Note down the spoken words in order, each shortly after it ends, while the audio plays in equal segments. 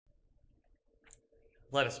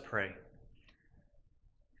Let us pray.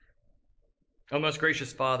 O most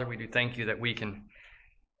gracious Father, we do thank you that we can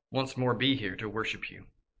once more be here to worship you.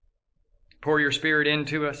 Pour your Spirit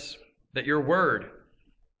into us, that your word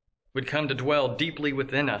would come to dwell deeply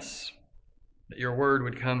within us, that your word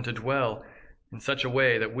would come to dwell in such a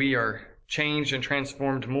way that we are changed and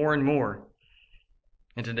transformed more and more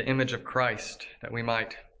into the image of Christ, that we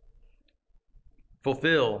might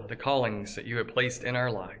fulfill the callings that you have placed in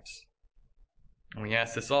our lives. And we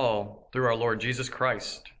ask this all through our Lord Jesus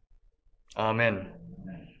Christ. Amen.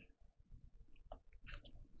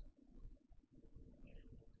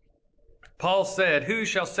 Paul said, "Who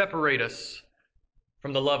shall separate us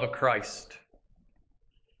from the love of Christ?"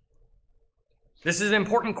 This is an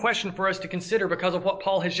important question for us to consider because of what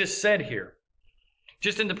Paul has just said here.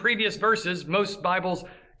 Just in the previous verses, most Bibles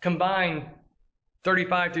combine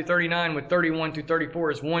 35 through 39 with 31 through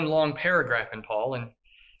 34 as one long paragraph in Paul.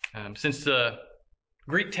 And since the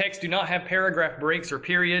Greek texts do not have paragraph breaks or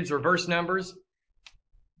periods or verse numbers,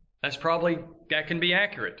 that can be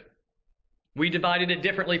accurate. We divided it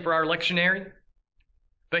differently for our lectionary.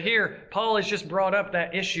 But here, Paul has just brought up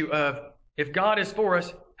that issue of, if God is for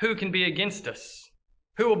us, who can be against us?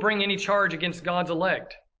 Who will bring any charge against God's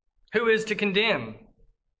elect? Who is to condemn?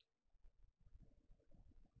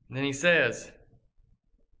 And then he says,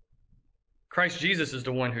 Christ Jesus is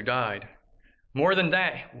the one who died. More than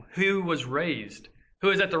that, who was raised, who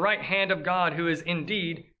is at the right hand of God, who is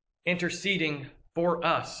indeed interceding for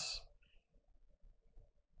us.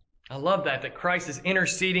 I love that Christ is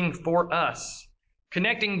interceding for us.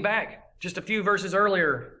 Connecting back just a few verses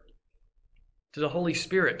earlier to the Holy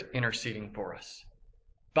Spirit interceding for us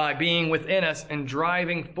by being within us and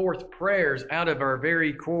driving forth prayers out of our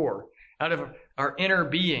very core, out of our inner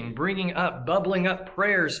being, bubbling up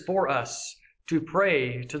prayers for us to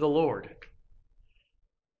pray to the Lord.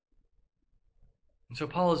 And so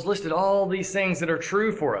Paul has listed all these things that are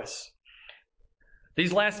true for us.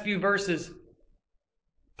 These last few verses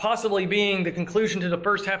possibly being the conclusion to the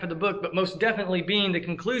first half of the book, but most definitely being the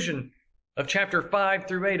conclusion of chapter 5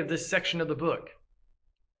 through 8 of this section of the book.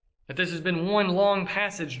 That this has been one long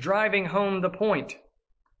passage driving home the point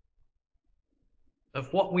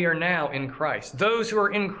of what we are now in Christ. Those who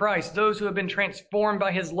are in Christ, those who have been transformed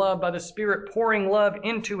by His love, by the Spirit pouring love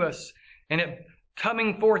into us, and it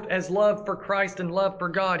coming forth as love for Christ and love for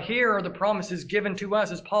God. Here are the promises given to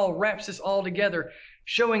us as Paul wraps this all together,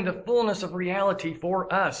 showing the fullness of reality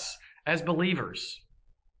for us as believers.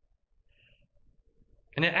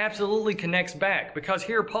 And it absolutely connects back, because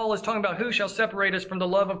here Paul is talking about who shall separate us from the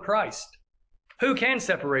love of Christ. Who can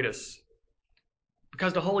separate us?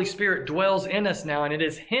 Because the Holy Spirit dwells in us now, and it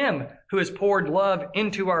is Him who has poured love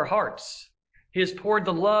into our hearts. He has poured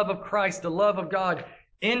the love of Christ, the love of God,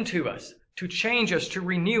 into us, to change us, to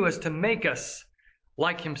renew us, to make us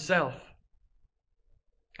like Himself.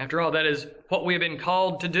 After all, that is what we have been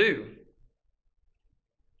called to do.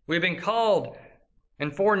 We have been called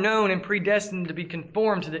and foreknown and predestined to be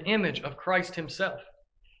conformed to the image of Christ Himself.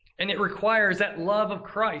 And it requires that love of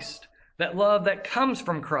Christ, that love that comes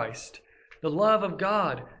from Christ, the love of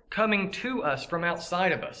God coming to us from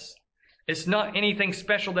outside of us. It's not anything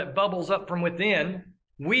special that bubbles up from within.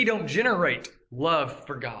 We don't generate love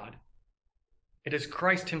for God. It is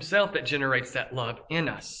Christ Himself that generates that love in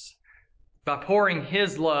us by pouring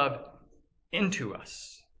His love into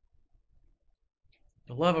us.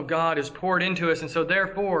 The love of God is poured into us, and so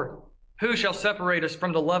therefore, who shall separate us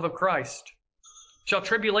from the love of Christ? Shall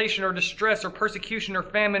tribulation or distress or persecution or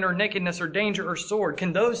famine or nakedness or danger or sword,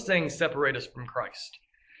 can those things separate us from Christ?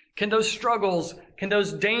 Can those struggles, can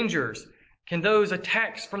those dangers, can those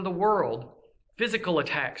attacks from the world, physical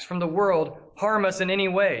attacks from the world, harm us in any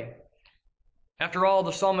way? After all,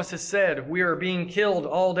 the psalmist has said, we are being killed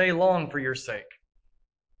all day long for your sake.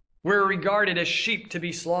 We're regarded as sheep to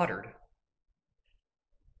be slaughtered.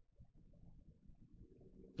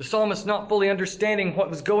 The psalmist not fully understanding what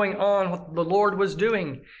was going on, what the Lord was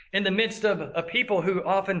doing in the midst of a people who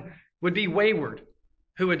often would be wayward,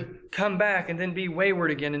 who would come back and then be wayward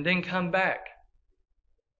again and then come back.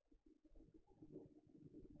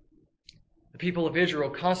 The people of Israel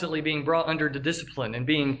constantly being brought under the discipline and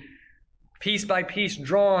being piece by piece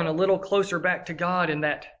drawn a little closer back to God in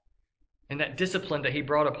that discipline that He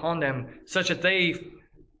brought upon them, such that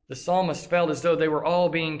the psalmist felt as though they were all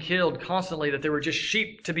being killed constantly, that they were just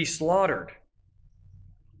sheep to be slaughtered.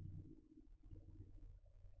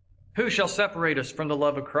 Who shall separate us from the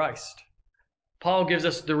love of Christ? Paul gives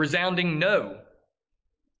us the resounding no.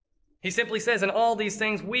 He simply says, in all these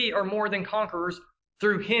things, we are more than conquerors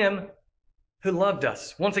through Him who loved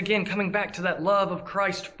us. Once again, coming back to that love of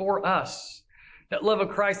Christ for us, that love of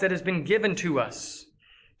Christ that has been given to us.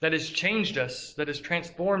 that has changed us, that has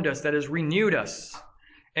transformed us, that has renewed us.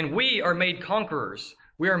 And we are made conquerors.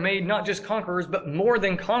 We are made not just conquerors, but more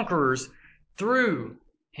than conquerors through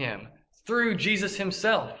Him, through Jesus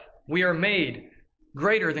Himself. We are made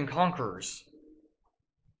greater than conquerors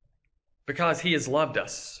because He has loved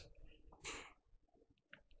us.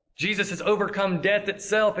 Jesus has overcome death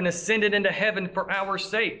itself and ascended into heaven for our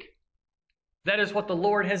sake. That is what the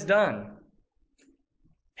Lord has done.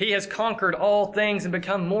 He has conquered all things and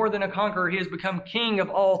become more than a conqueror. He has become King of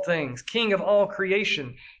all things, King of all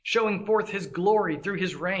creation, showing forth His glory through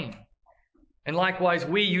His reign. And likewise,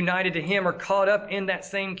 we, united to Him, are caught up in that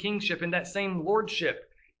same kingship, in that same lordship,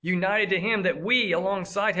 united to Him, that we,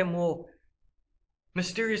 alongside Him, will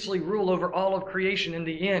mysteriously rule over all of creation in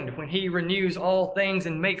the end, when He renews all things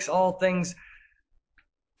and makes all things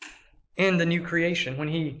in the new creation, when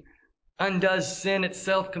He undoes sin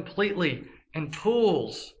itself completely and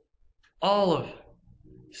pulls all of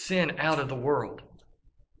sin out of the world.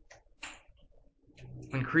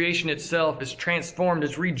 When creation itself is transformed,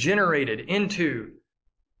 is regenerated into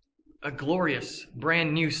a glorious,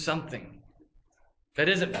 brand new something that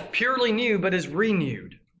isn't purely new, but is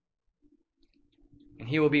renewed. And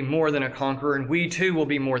He will be more than a conqueror, and we too will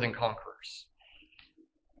be more than conquerors.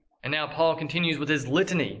 And now Paul continues with his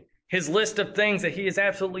litany, his list of things that he is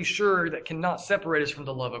absolutely sure that cannot separate us from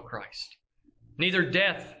the love of Christ. Neither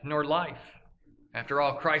death nor life. After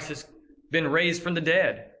all, Christ has been raised from the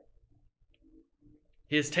dead.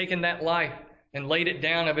 He has taken that life and laid it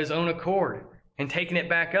down of His own accord and taken it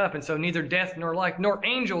back up. And so neither death nor life, nor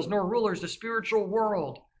angels, nor rulers, the spiritual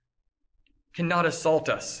world cannot assault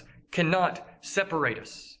us, cannot separate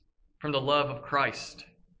us from the love of Christ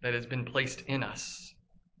that has been placed in us.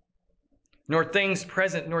 Nor things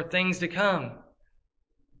present, nor things to come.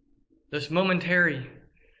 This momentary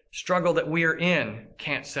struggle that we are in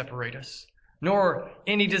can't separate us, nor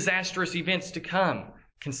any disastrous events to come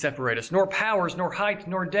can separate us, nor powers, nor height,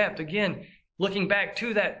 nor depth. Again, looking back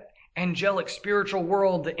to that angelic spiritual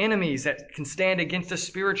world, the enemies that can stand against us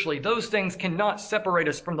spiritually, those things cannot separate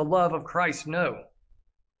us from the love of Christ, no.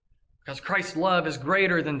 Because Christ's love is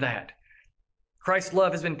greater than that. Christ's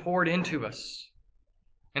love has been poured into us.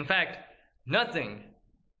 In fact, nothing,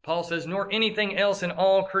 Paul says, nor anything else in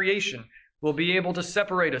all creation will be able to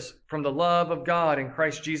separate us from the love of God in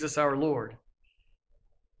Christ Jesus our Lord.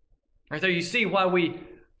 Right there you see why we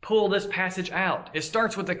pull this passage out. It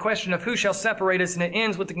starts with the question of who shall separate us, and it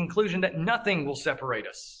ends with the conclusion that nothing will separate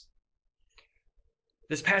us.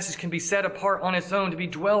 This passage can be set apart on its own, to be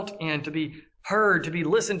dwelt in, to be heard, to be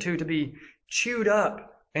listened to be chewed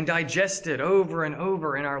up and digested over and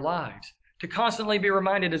over in our lives. To constantly be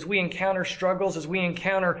reminded as we encounter struggles, as we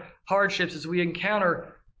encounter hardships, as we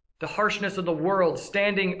encounter the harshness of the world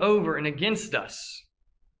standing over and against us.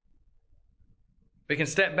 We can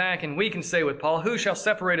step back and we can say with Paul, who shall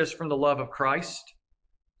separate us from the love of Christ?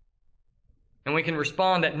 And we can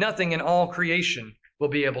respond that nothing in all creation will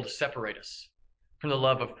be able to separate us from the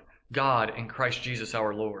love of God in Christ Jesus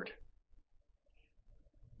our Lord.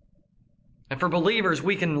 And for believers,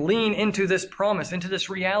 we can lean into this promise, into this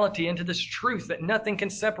reality, into this truth that nothing can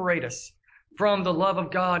separate us from the love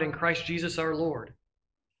of God in Christ Jesus our Lord.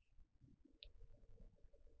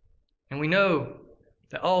 And we know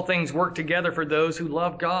that all things work together for those who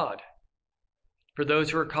love God, for those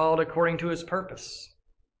who are called according to His purpose.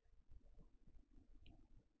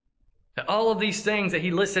 That all of these things that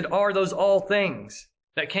he listed are those all things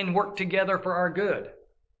that can work together for our good.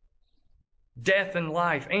 Death and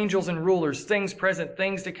life, angels and rulers, things present,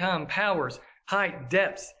 things to come, powers, height,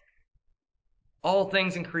 depths. All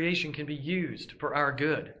things in creation can be used for our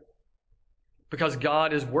good because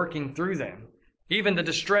God is working through them. Even the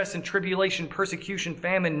distress and tribulation, persecution,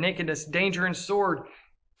 famine, nakedness, danger, and sword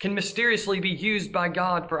can mysteriously be used by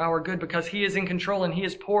God for our good because He is in control and He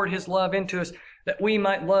has poured His love into us that we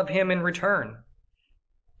might love Him in return.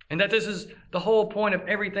 And that this is the whole point of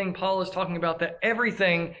everything Paul is talking about, that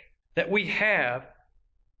everything that we have,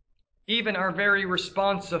 even our very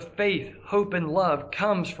response of faith, hope, and love,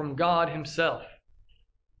 comes from God Himself.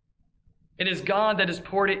 It is God that has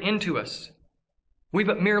poured it into us. We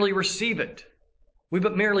but merely receive it. We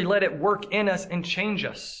but merely let it work in us and change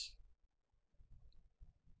us.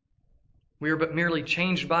 We are but merely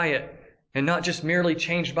changed by it, and not just merely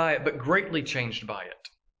changed by it, but greatly changed by it.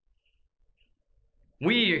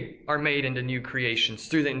 We are made into new creations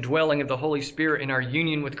through the indwelling of the Holy Spirit in our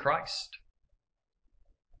union with Christ.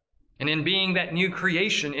 And in being that new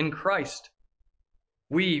creation in Christ,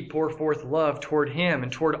 we pour forth love toward Him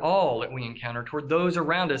and toward all that we encounter, toward those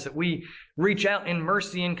around us, that we reach out in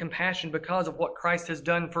mercy and compassion because of what Christ has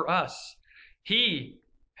done for us. He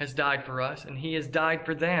has died for us, and he has died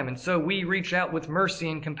for them. And so we reach out with mercy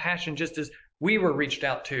and compassion just as we were reached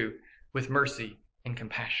out to with mercy and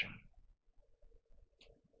compassion.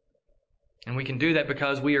 And we can do that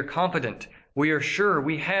because we are confident, we are sure,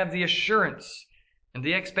 we have the assurance and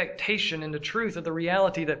the expectation and the truth of the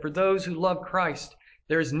reality that for those who love Christ,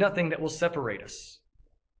 there is nothing that will separate us.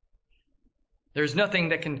 There's nothing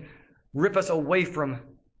that can rip us away from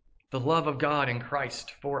the love of God in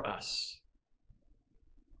Christ for us.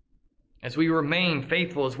 As we remain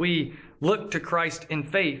faithful, as we look to Christ in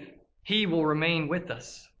faith, He will remain with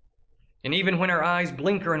us. And even when our eyes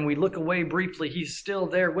blinker and we look away briefly, He's still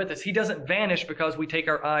there with us. He doesn't vanish because we take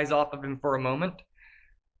our eyes off of Him for a moment.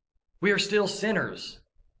 We are still sinners.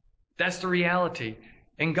 That's the reality.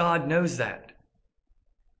 And God knows that.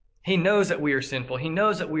 He knows that we are sinful. He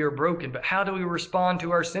knows that we are broken. But how do we respond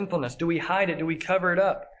to our sinfulness? Do we hide it? Do we cover it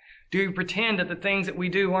up? Do we pretend that the things that we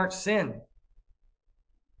do aren't sin?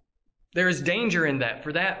 There is danger in that,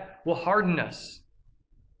 for that will harden us.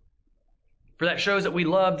 For that shows that we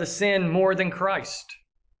love the sin more than Christ.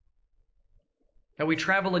 That we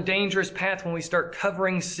travel a dangerous path when we start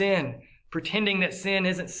covering sin, pretending that sin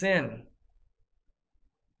isn't sin.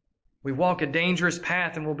 We walk a dangerous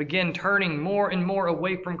path and will begin turning more and more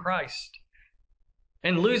away from Christ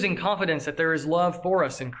and losing confidence that there is love for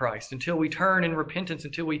us in Christ until we turn in repentance,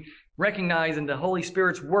 until we recognize in the Holy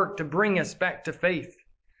Spirit's work to bring us back to faith,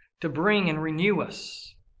 to bring and renew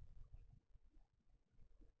us.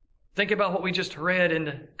 Think about what we just read in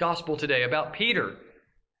the gospel today about Peter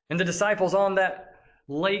and the disciples on that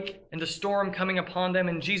lake and the storm coming upon them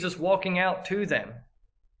and Jesus walking out to them.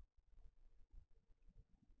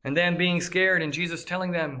 And them being scared and Jesus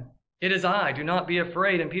telling them, "It is I, do not be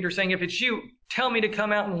afraid." And Peter saying, "If it's you, tell me to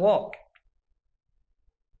come out and walk."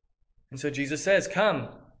 And so Jesus says, "Come,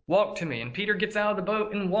 walk to me." And Peter gets out of the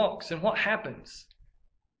boat and walks. And what happens?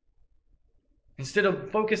 Instead of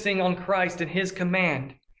focusing on Christ and His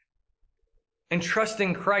command and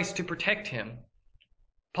trusting Christ to protect him,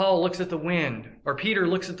 Paul looks at the wind, or Peter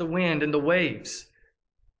looks at the wind and the waves,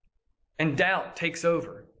 and doubt takes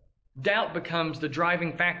over. Doubt becomes the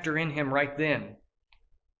driving factor in him right then.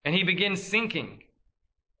 And he begins sinking.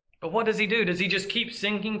 But what does he do? Does he just keep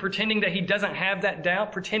sinking, pretending that he doesn't have that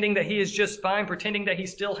doubt, pretending that he is just fine, pretending that he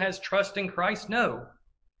still has trust in Christ? No.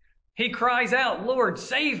 He cries out, "Lord,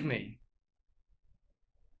 save me."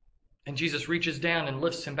 And Jesus reaches down and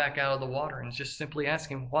lifts him back out of the water and just simply asks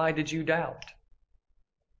him, "Why did you doubt?"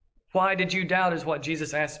 Why did you doubt is what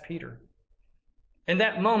Jesus asked Peter. In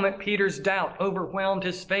that moment, Peter's doubt overwhelmed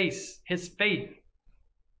his faith.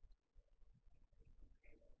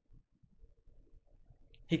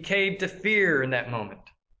 He caved to fear in that moment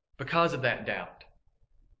because of that doubt.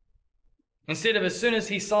 Instead of, as soon as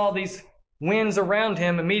he saw these winds around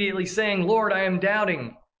him, immediately saying, "Lord, I am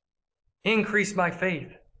doubting. Increase my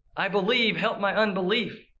faith. I believe, help my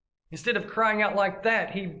unbelief." Instead of crying out like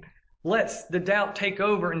that, he lets the doubt take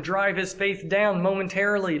over and drive his faith down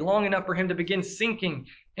momentarily, long enough for him to begin sinking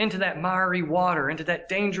into that miry water, into that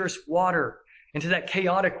dangerous water, into that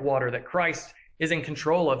chaotic water that Christ is in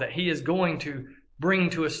control of, that He is going to bring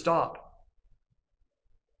to a stop.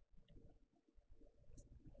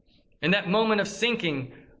 In that moment of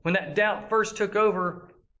sinking, when that doubt first took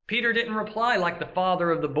over, Peter didn't reply like the father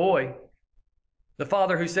of the boy, the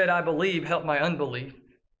father who said, "I believe, help my unbelief."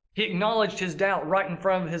 He acknowledged his doubt right in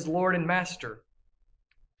front of his Lord and Master.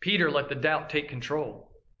 Peter let the doubt take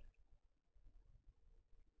control.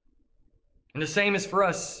 And the same is for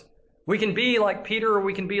us. We can be like Peter or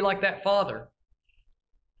we can be like that father.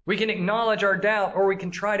 We can acknowledge our doubt or we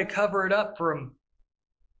can try to cover it up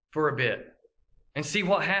for a bit and see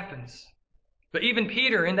what happens. But even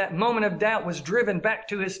Peter, in that moment of doubt, was driven back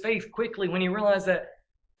to his faith quickly when he realized that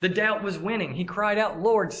the doubt was winning. He cried out,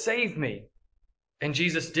 "Lord, save me." And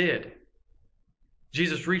Jesus did.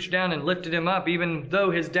 Jesus reached down and lifted him up. Even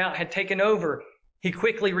though his doubt had taken over, he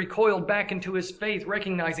quickly recoiled back into his faith,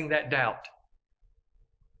 recognizing that doubt.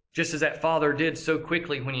 Just as that father did so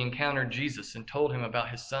quickly when he encountered Jesus and told him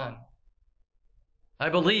about his son. "I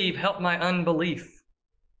believe, help my unbelief."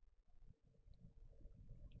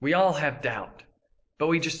 We all have doubt, but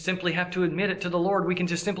we just simply have to admit it to the Lord. We can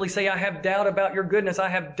just simply say, "I have doubt about your goodness. I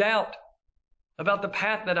have doubt about the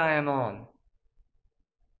path that I am on.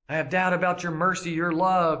 I have doubt about your mercy, your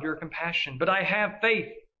love, your compassion, but I have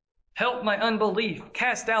faith. Help my unbelief.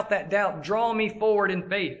 Cast out that doubt. Draw me forward in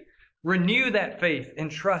faith. Renew that faith in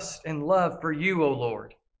trust and love for you, O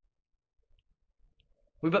Lord."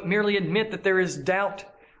 We but merely admit that there is doubt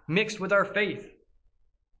mixed with our faith.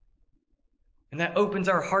 And that opens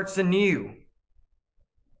our hearts anew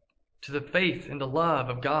to the faith and the love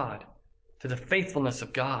of God, to the faithfulness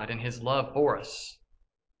of God and His love for us.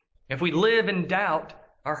 If we live in doubt,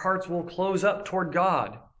 our hearts will close up toward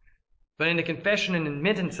God. But in the confession and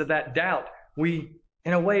admittance of that doubt, we,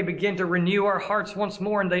 in a way, begin to renew our hearts once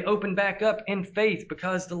more, and they open back up in faith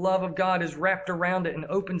because the love of God is wrapped around it and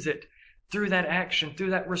opens it through that action,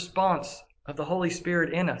 through that response of the Holy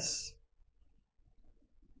Spirit in us.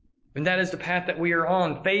 And that is the path that we are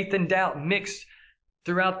on, faith and doubt mixed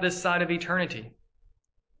throughout this side of eternity.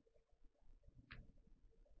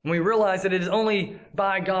 And we realize that it is only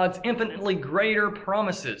by God's infinitely greater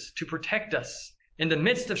promises to protect us in the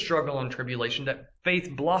midst of struggle and tribulation that faith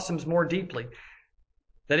blossoms more deeply,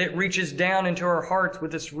 that it reaches down into our hearts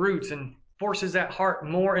with its roots and forces that heart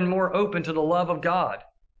more and more open to the love of God.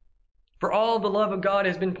 For all the love of God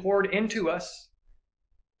has been poured into us,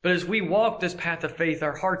 but as we walk this path of faith,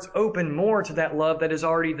 our hearts open more to that love that is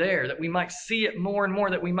already there, that we might see it more and more,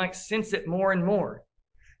 that we might sense it more and more.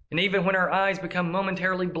 And even when our eyes become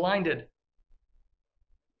momentarily blinded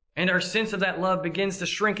and our sense of that love begins to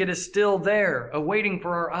shrink, it is still there, awaiting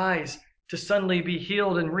for our eyes to suddenly be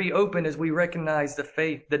healed and reopened as we recognize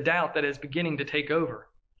the doubt that is beginning to take over.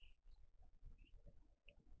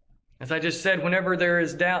 As I just said, whenever there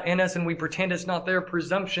is doubt in us and we pretend it's not there,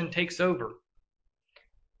 presumption takes over.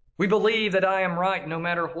 We believe that I am right no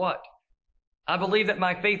matter what. I believe that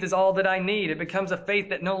my faith is all that I need. It becomes a faith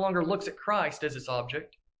that no longer looks at Christ as its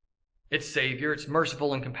object, its Savior, its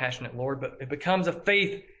merciful and compassionate Lord, but it becomes a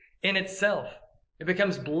faith in itself. It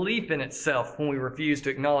becomes belief in itself when we refuse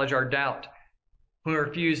to acknowledge our doubt, when we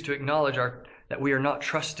refuse to acknowledge that we are not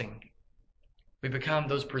trusting. We become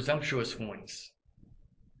those presumptuous ones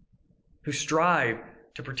who strive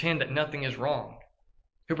to pretend that nothing is wrong,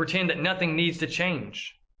 who pretend that nothing needs to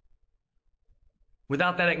change.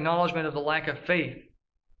 Without that acknowledgement of the lack of faith,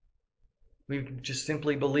 we just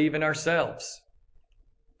simply believe in ourselves.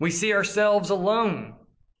 We see ourselves alone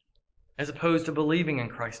as opposed to believing in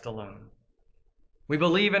Christ alone. We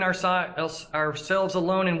believe in ourselves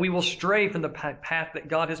alone, and we will stray from the path that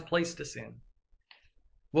God has placed us in.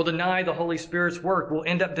 We'll deny the Holy Spirit's work. We'll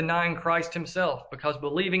end up denying Christ Himself, because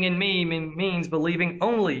believing in me means believing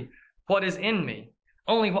only what is in me,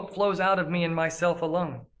 only what flows out of me and myself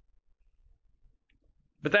alone.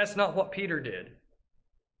 But that's not what Peter did.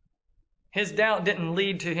 His doubt didn't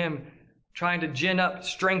lead to him trying to gin up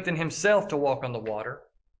strength in himself to walk on the water.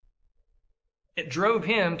 It drove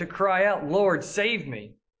him to cry out, "Lord, save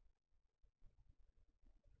me."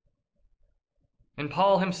 And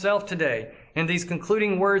Paul himself today, in these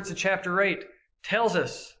concluding words to chapter 8, tells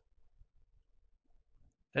us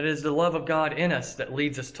that it is the love of God in us that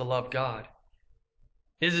leads us to love God.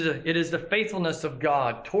 It is the faithfulness of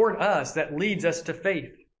God toward us that leads us to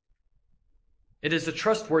faith. It is the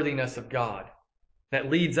trustworthiness of God that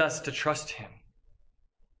leads us to trust Him.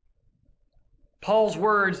 Paul's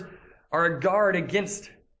words are a guard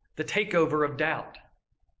against the takeover of doubt.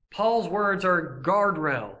 Paul's words are a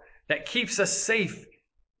guardrail that keeps us safe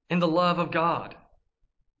in the love of God.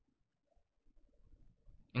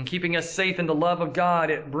 In keeping us safe in the love of God,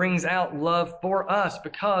 it brings out love for us,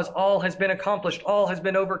 because all has been accomplished, all has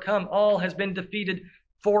been overcome, all has been defeated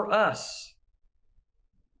for us.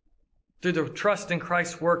 Through the trust in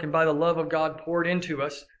Christ's work and by the love of God poured into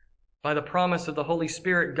us, by the promise of the Holy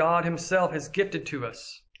Spirit God Himself has gifted to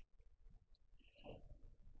us.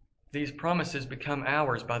 These promises become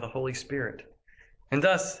ours by the Holy Spirit. And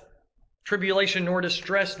thus, tribulation, nor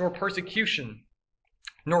distress, nor persecution,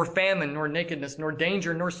 nor famine, nor nakedness, nor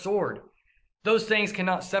danger, nor sword, those things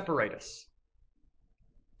cannot separate us.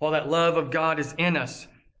 While that love of God is in us,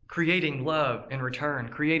 creating love in return,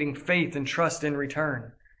 creating faith and trust in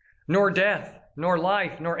return. Nor death, nor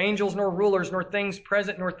life, nor angels, nor rulers, nor things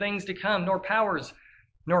present, nor things to come, nor powers,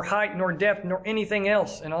 nor height, nor depth, nor anything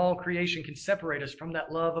else in all creation can separate us from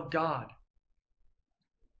that love of God.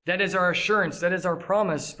 That is our assurance, that is our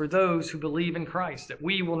promise for those who believe in Christ, that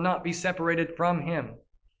we will not be separated from Him.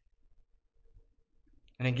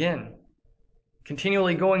 And again,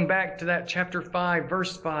 continually going back to that chapter 5,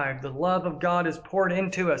 verse 5, the love of God is poured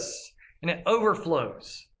into us, and it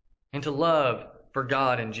overflows into love for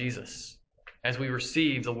God and Jesus as we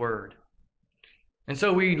receive the Word. And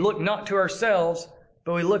so we look not to ourselves,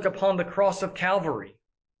 but we look upon the cross of Calvary.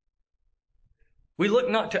 We look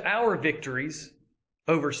not to our victories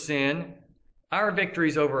over sin, our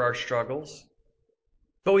victories over our struggles,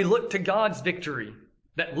 but we look to God's victory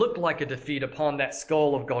that looked like a defeat upon that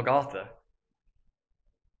skull of Golgotha.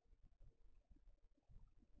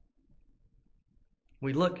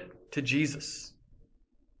 We look to Jesus.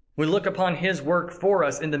 We look upon His work for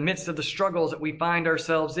us in the midst of the struggles that we find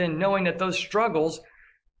ourselves in, knowing that those struggles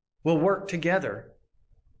will work together.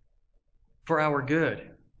 for our good.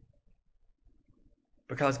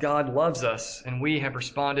 Because God loves us and we have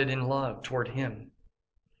responded in love toward Him.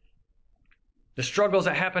 The struggles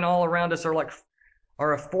that happen all around us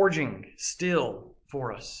are a forging still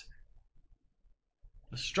for us.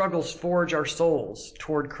 The struggles forge our souls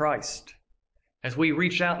toward Christ. As we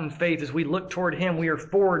reach out in faith, as we look toward Him, we are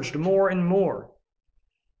forged more and more.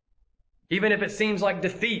 Even if it seems like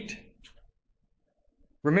defeat,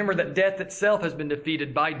 remember that death itself has been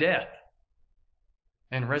defeated by death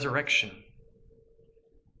and resurrection.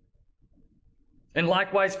 And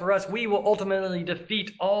likewise for us, we will ultimately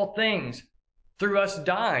defeat all things through us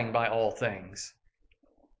dying by all things.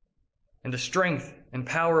 And the strength and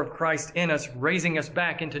power of Christ in us raising us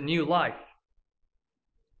back into new life.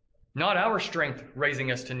 Not our strength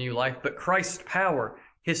raising us to new life, but Christ's power,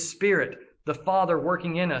 His Spirit, the Father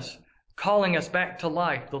working in us, calling us back to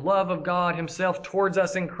life, the love of God Himself towards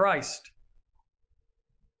us in Christ.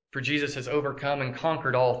 For Jesus has overcome and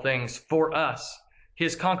conquered all things for us. He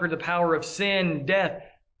has conquered the power of sin, death,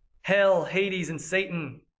 hell, Hades, and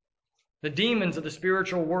Satan. The demons of the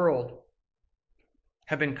spiritual world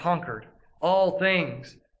have been conquered. All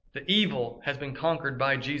things, the evil has been conquered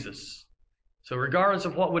by Jesus. So regardless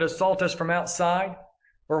of what would assault us from outside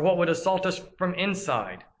or what would assault us from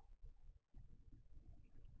inside,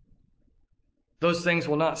 those things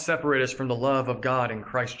will not separate us from the love of God in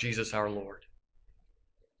Christ Jesus our Lord.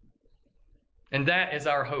 And that is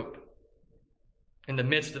our hope in the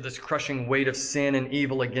midst of this crushing weight of sin and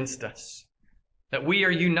evil against us. That we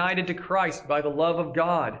are united to Christ by the love of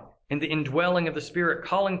God and the indwelling of the Spirit,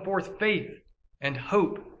 calling forth faith and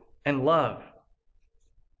hope and love.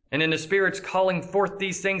 And in the Spirit's calling forth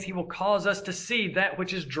these things, He will cause us to see that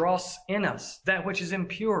which is dross in us, that which is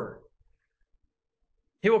impure.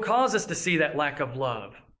 He will cause us to see that lack of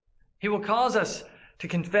love. He will cause us to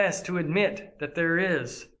confess, to admit that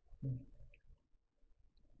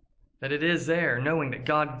it is there, knowing that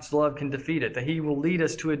God's love can defeat it, that He will lead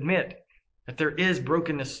us to admit that there is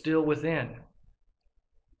brokenness still within,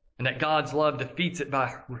 and that God's love defeats it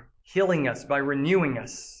by healing us, by renewing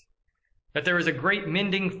us, that there is a great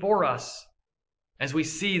mending for us as we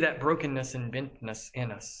see that brokenness and bentness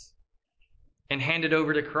in us, and hand it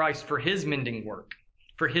over to Christ for His mending work,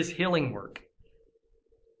 for His healing work.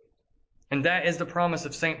 And that is the promise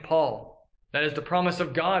of St. Paul. That is the promise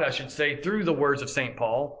of God, I should say, through the words of St.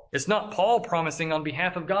 Paul. It's not Paul promising on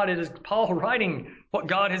behalf of God. It is Paul writing what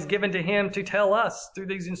God has given to him to tell us through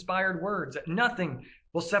these inspired words, that nothing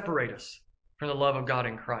will separate us from the love of God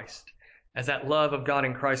in Christ, as that love of God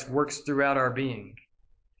in Christ works throughout our being.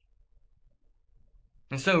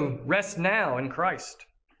 And so rest now in Christ.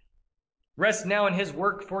 Rest now in His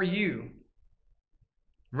work for you.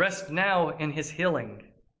 Rest now in His healing.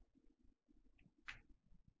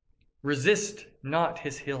 Resist not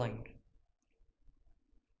His healing.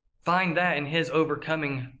 Find that in His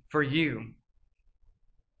overcoming for you.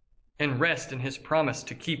 And rest in His promise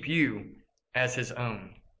to keep you as His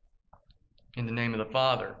own. In the name of the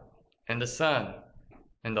Father, and the Son,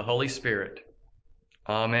 and the Holy Spirit.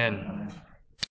 Amen.